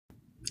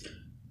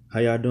How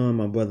y'all doing,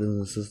 my brothers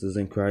and sisters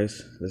in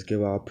Christ? Let's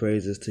give our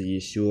praises to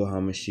Yeshua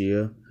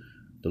HaMashiach.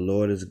 The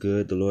Lord is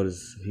good.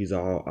 He's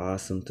all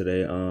awesome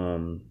today. I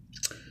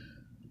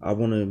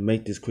want to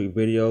make this quick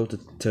video to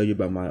tell you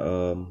about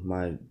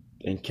my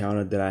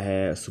encounter that I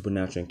had, a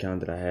supernatural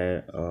encounter that I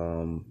had,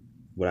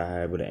 what I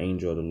had with the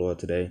angel of the Lord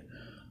today.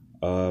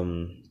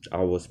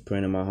 I was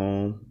praying in my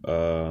home.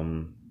 I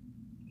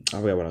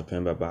forgot what I was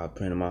praying about, but I was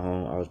praying in my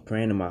home. I was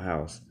praying in my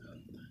house,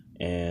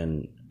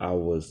 and I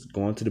was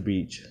going to the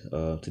beach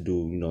to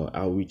do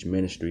outreach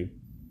ministry,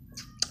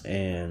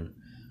 and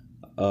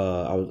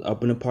I was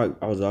up in the park.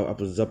 I was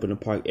up in the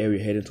park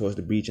area heading towards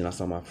the beach, and I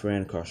saw my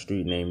friend across the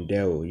street named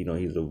Daryl.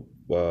 He's a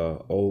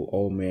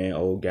old man,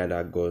 old guy that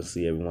I go to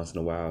see every once in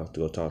a while to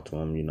go talk to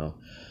him.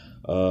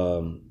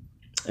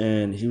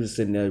 And he was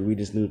sitting there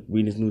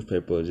reading his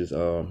newspaper. Just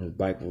his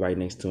bike was right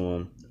next to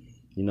him.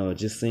 It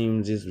just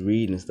seemed just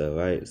reading stuff,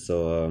 right?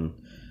 So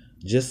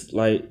just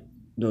like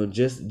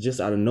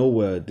just out of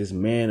nowhere, this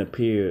man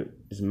appeared.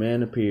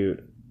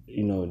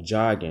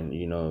 Jogging.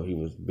 He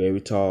was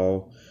very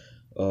tall.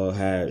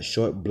 Had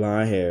short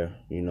blonde hair.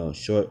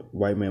 Short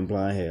white man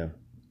blonde hair.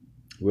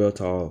 Real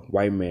tall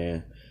white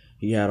man.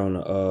 He had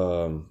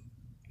on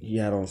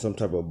some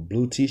type of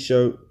blue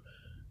t-shirt.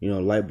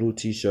 Light blue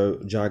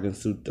t-shirt, jogging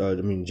suit.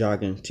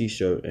 Jogging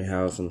t-shirt, and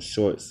had some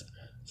shorts,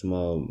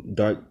 some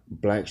dark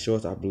black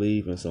shorts, I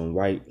believe, and some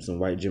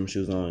white gym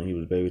shoes on. He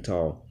was very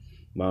tall.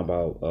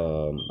 About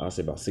I'll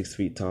say about 6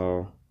 feet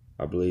tall,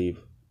 I believe,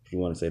 if you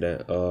want to say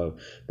that.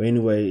 But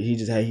anyway, he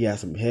had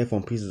some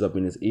headphone pieces up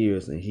in his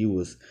ears, and he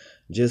was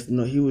just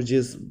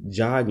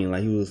jogging,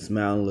 like he was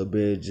smiling a little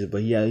bit,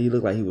 but he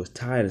looked like he was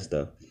tired and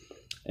stuff.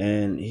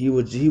 And he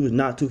was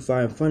not too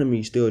far in front of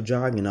me, still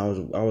jogging. I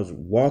was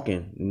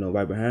walking,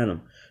 right behind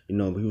him,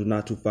 but he was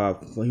not too far.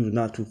 He was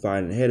not too far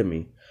ahead of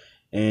me,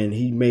 and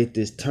he made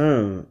this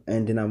turn.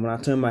 And then when I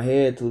turned my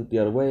head to look the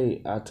other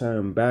way, I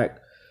turned back.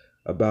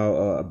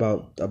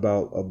 About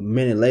a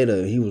minute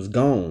later, he was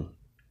gone.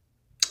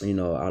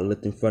 I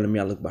looked in front of me,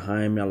 I looked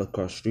behind me, I looked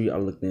across the street, I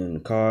looked in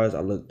the cars,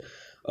 I looked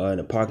in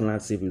the parking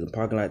lot to see if he was in the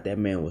parking lot. That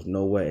man was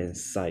nowhere in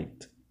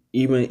sight.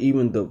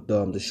 Even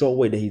the short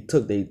way that he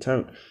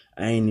turned,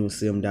 I ain't even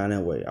see him down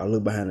that way. I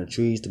looked behind the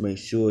trees to make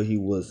sure he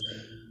was,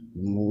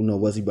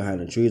 was he behind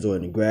the trees or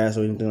in the grass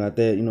or anything like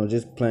that,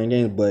 just playing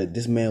games. But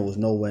this man was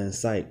nowhere in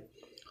sight.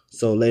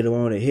 So later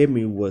on, it hit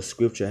me what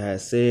scripture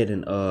has said,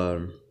 and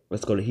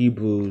let's go to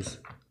Hebrews,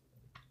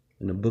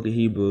 in the book of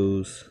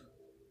Hebrews.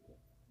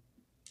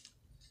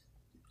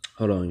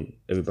 Hold on,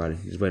 everybody,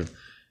 just wait.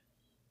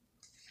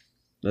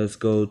 Let's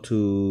go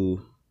to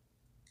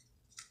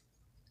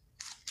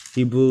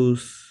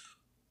Hebrews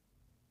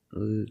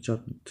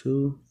chapter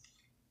 2.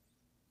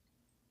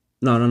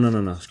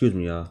 No. Excuse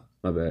me, y'all.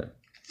 My bad.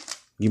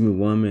 Give me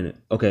 1 minute.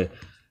 Okay.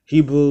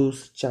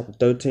 Hebrews chapter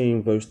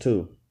 13, verse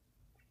 2.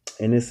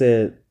 And it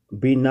said,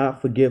 "Be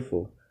not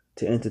forgetful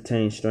to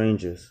entertain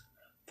strangers,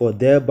 for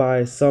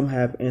thereby some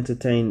have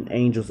entertained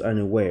angels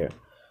unaware."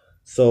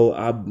 So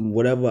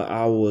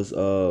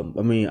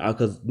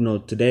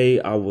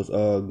today I was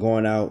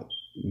going out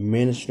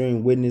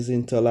ministering,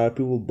 witnessing to a lot of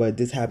people, but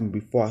this happened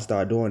before I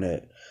started doing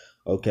that.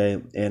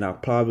 Okay, and I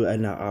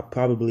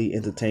probably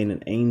entertained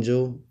an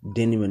angel.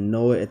 Didn't even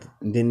know it at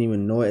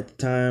the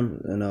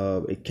time, and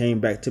it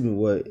came back to me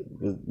what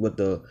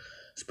the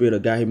Spirit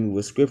of God hit me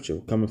with scripture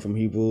coming from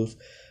Hebrews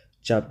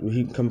chapter.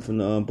 He coming from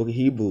the book of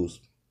Hebrews,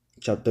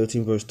 chapter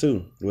 13, verse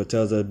 2, where it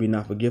tells us, "Be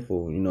not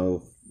forgetful."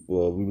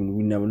 Well,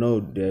 we never know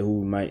that who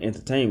we might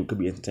entertain. We could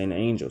be entertaining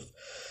angels.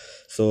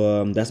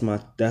 So that's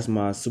my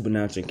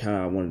supernatural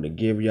encounter I wanted to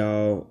give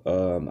y'all.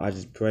 I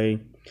just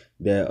pray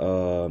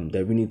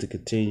that we need to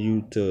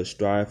continue to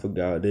strive for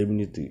God. That we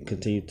need to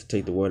continue to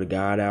take the word of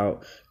God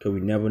out, because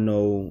we never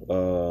know.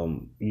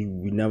 When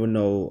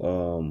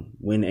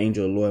the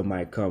angel of the Lord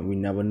might come. We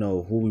never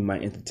know who we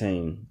might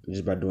entertain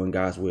just by doing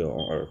God's will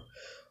on earth.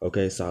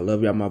 Okay, so I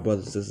love y'all, my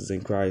brothers and sisters in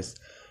Christ,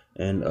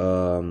 and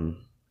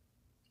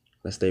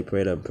let's stay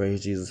prayed up.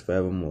 Praise Jesus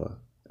forevermore.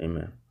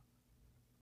 Amen.